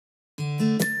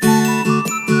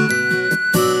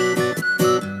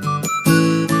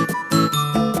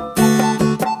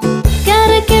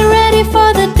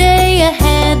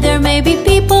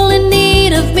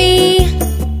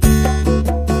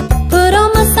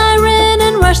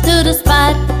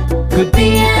could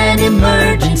be an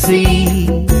emergency.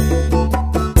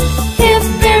 If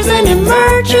there's an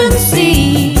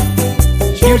emergency,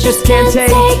 you just can't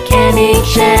take any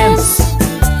chance.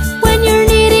 when you're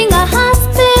needing a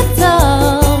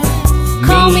hospital,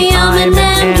 call me, I'm an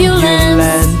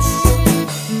ambulance.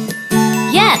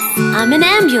 Yes, I'm an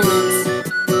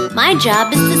ambulance. My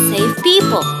job is to save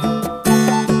people.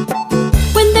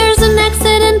 When there's an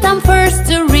accident, I'm first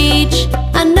to reach.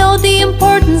 I know the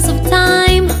importance of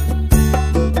time.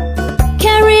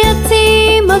 Carry a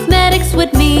team of medics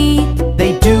with me.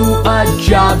 They do a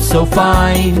job so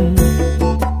fine.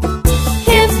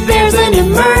 If there's an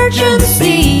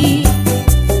emergency,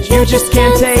 you just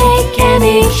can't take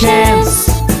any chance.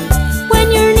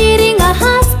 when you're needing a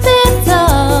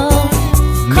hospital,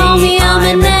 call me,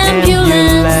 I'm an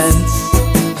ambulance.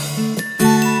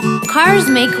 Cars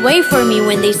make way for me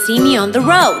when they see me on the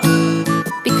road,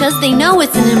 because they know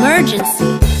it's an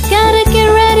emergency. Gotta get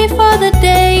ready for the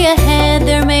day ahead.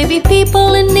 There may be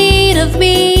people in need of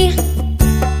me.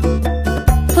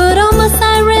 Put on my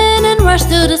siren and rush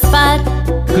to the spot.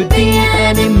 Could be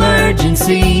an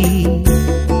emergency.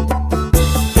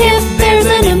 If there's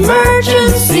an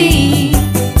emergency,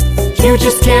 you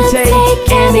just can't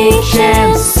take any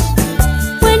chance.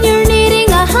 when you're needing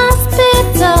a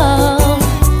hospital,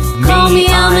 call me,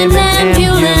 I'm an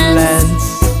ambulance.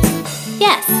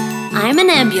 Yes, I'm an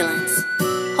ambulance.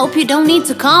 Hope you don't need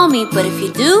to call me, but if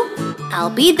you do, I'll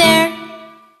be there.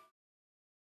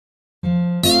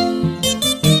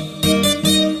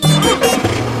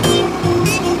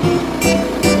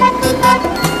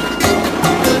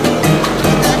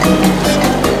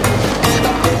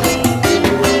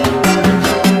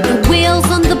 The wheels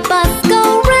on the bus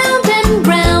go round and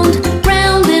round,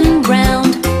 round and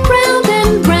round, round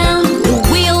and round. The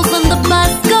wheels on the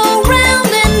bus go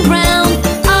round and round,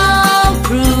 all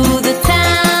through the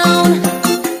town.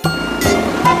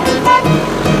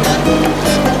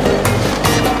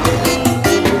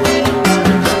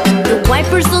 The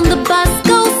wipers on the bus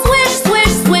go swish,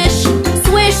 swish, swish,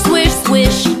 swish, swish,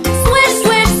 swish, swish,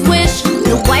 swish, swish.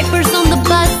 The wipers on the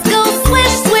bus go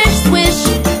swish, swish, swish,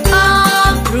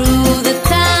 all through the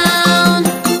town.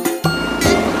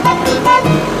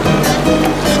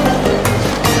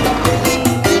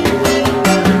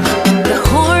 The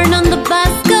horn on the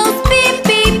bus goes beep,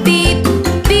 beep, beep,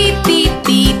 beep, beep,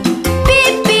 beep,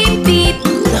 beep, beep, beep.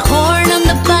 The horn on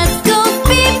the bus goes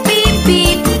beep, beep,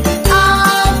 beep,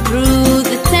 all through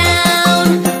the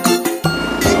town.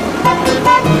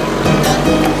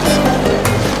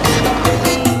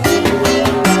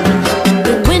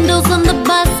 The windows on the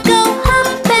bus go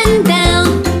up and down,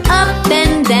 up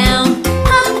and down,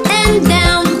 up and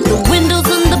down. The windows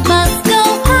on the bus go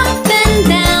up and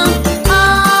down,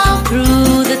 all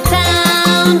through the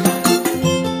town.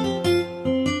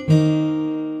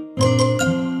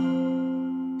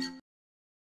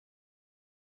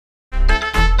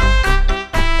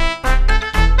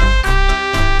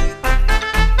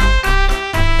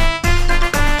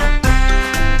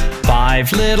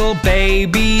 Five little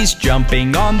babies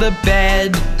jumping on the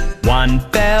bed. One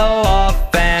fell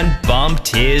off and bumped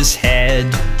his head.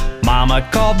 Mama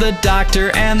called the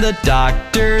doctor and the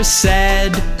doctor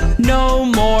said, no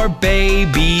more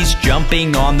babies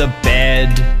jumping on the bed.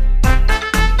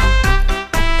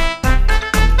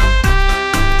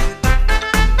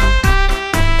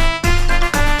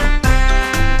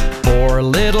 Four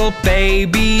little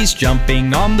babies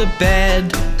jumping on the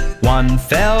bed. One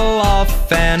fell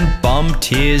off and bumped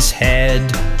his head.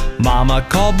 Mama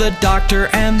called the doctor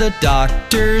and the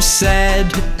doctor said,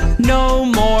 no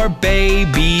more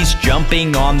babies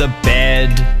jumping on the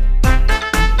bed.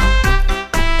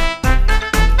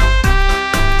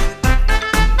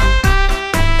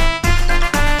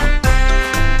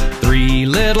 Three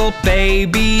little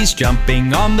babies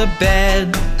jumping on the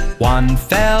bed. One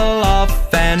fell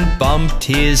off and bumped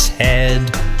his head.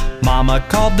 Mama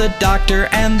called the doctor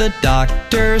and the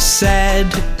doctor said,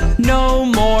 no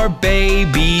more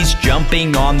babies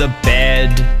jumping on the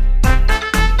bed.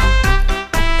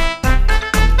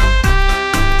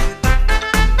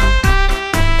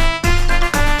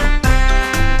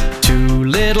 Two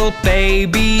little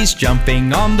babies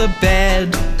jumping on the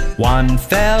bed. One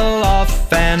fell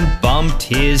off and bumped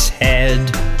his head.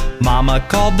 Mama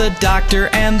called the doctor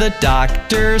and the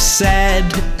doctor said,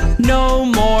 no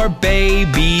more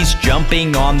babies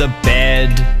jumping on the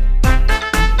bed.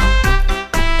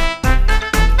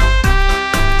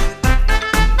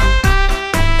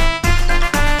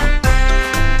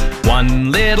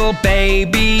 One little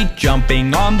baby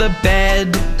jumping on the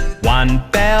bed. One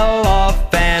fell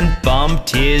off and bumped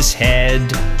his head.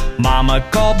 Mama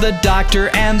called the doctor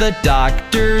and the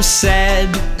doctor said,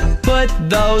 put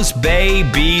those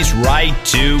babies right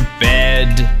to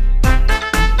bed.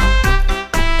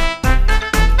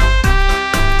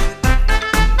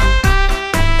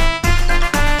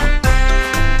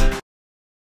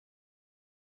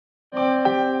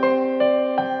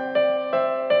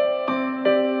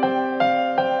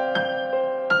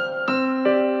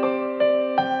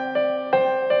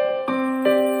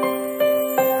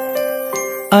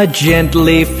 A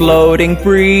gently floating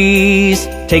breeze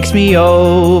takes me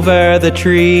over the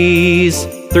trees,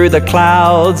 through the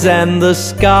clouds and the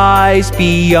skies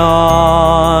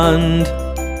beyond.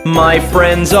 My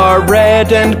friends are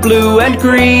red and blue and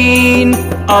green,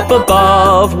 up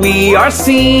above we are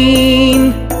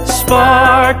seen,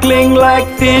 sparkling like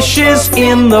fishes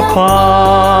in the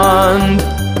pond.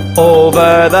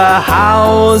 Over the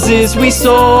houses we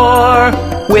soar,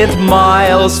 with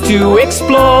miles to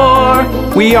explore.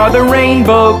 We are the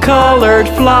rainbow-colored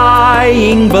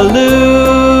flying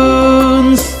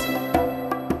balloons.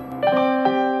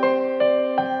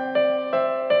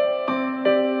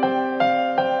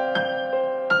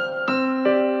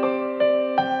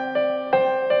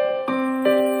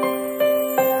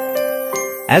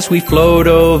 As we float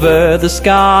over the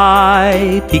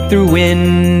sky, peek through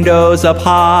windows up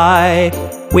high,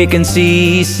 we can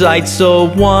see sights so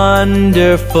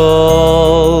wonderful.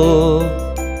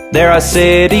 There are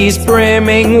cities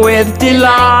brimming with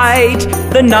delight.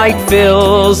 The night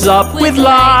fills up with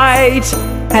light,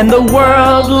 and the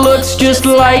world looks just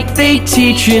like they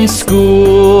teach in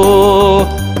school.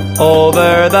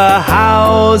 Over the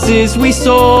houses we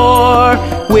soar,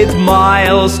 with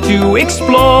miles to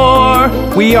explore.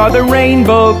 We are the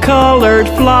rainbow-colored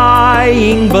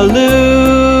flying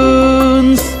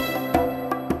balloons.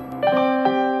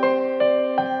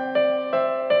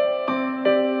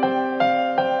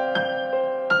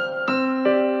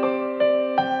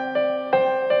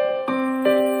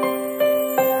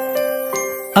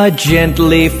 A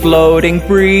gently floating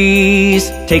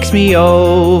breeze takes me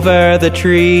over the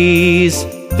trees,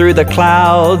 through the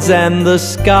clouds and the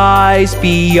skies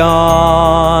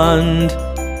beyond.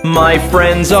 My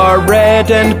friends are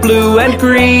red and blue and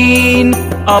green,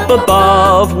 up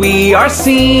above we are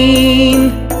seen,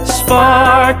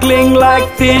 sparkling like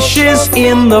fishes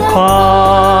in the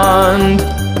pond.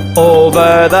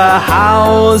 Over the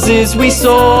houses we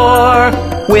soar,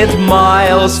 with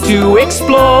miles to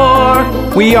explore.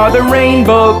 We are the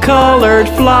rainbow-colored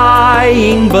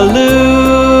flying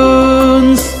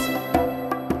balloons.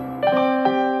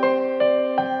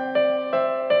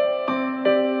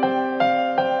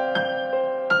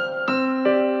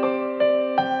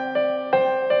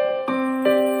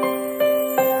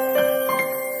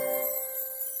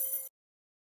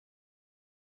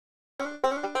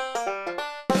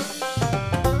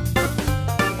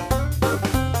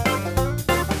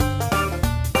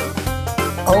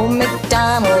 Old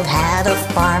MacDonald had a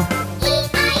farm,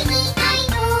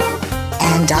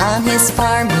 and on his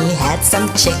farm he had some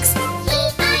chicks,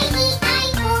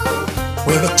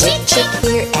 with a chick chick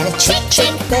here and a chick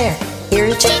chick there. Here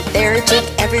a chick, there a chick,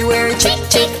 everywhere a chick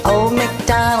chick. Old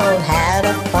MacDonald had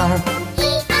a farm.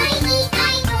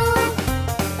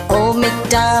 Old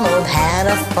MacDonald had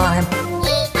a farm,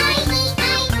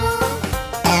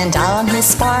 and on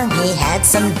his farm he had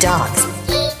some dogs,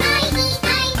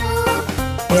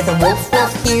 with a wolf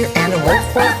wolf here and a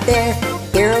wolf wolf there.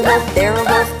 Here a wolf, there a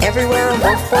wolf, everywhere a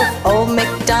wolf wolf. Old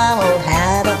MacDonald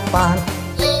had a farm.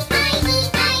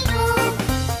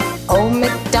 Old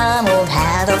MacDonald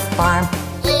had a farm,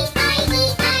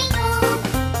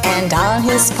 and on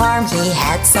his farm he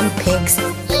had some pigs,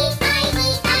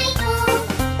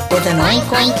 with an oink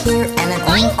oink here and an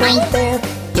oink oink there.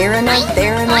 Here an oink,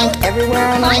 there an oink, everywhere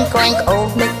an oink oink.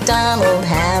 Old MacDonald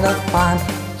had a farm.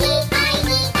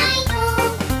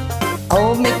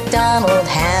 Old MacDonald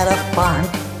had a farm,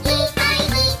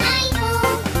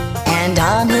 and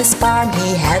on his farm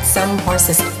he had some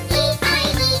horses,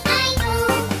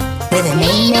 with a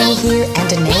neigh-neigh here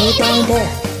and a neigh-neigh there.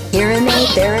 Here a neigh,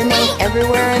 there a neigh,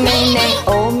 everywhere a neigh-neigh.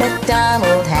 Old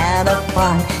MacDonald had a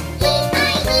farm.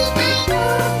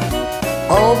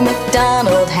 Old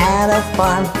MacDonald had a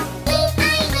farm,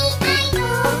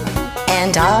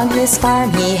 and on his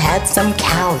farm he had some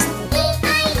cows,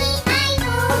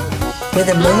 with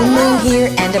a moo-moo here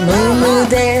and a moo-moo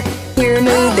there. Here a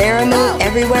moo, there a moo,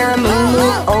 everywhere a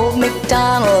moo-moo. Old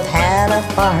MacDonald had a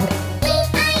farm.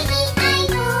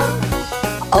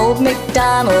 Old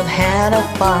MacDonald had a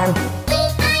farm,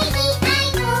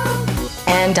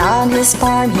 and on his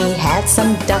farm he had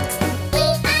some ducks,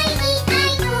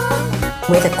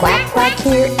 with a quack quack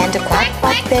here and a quack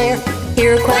quack there.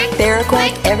 Here a quack, there a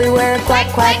quack, everywhere a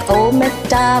quack, quack. Old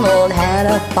MacDonald had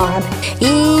a farm.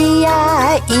 E-I-E-I-O.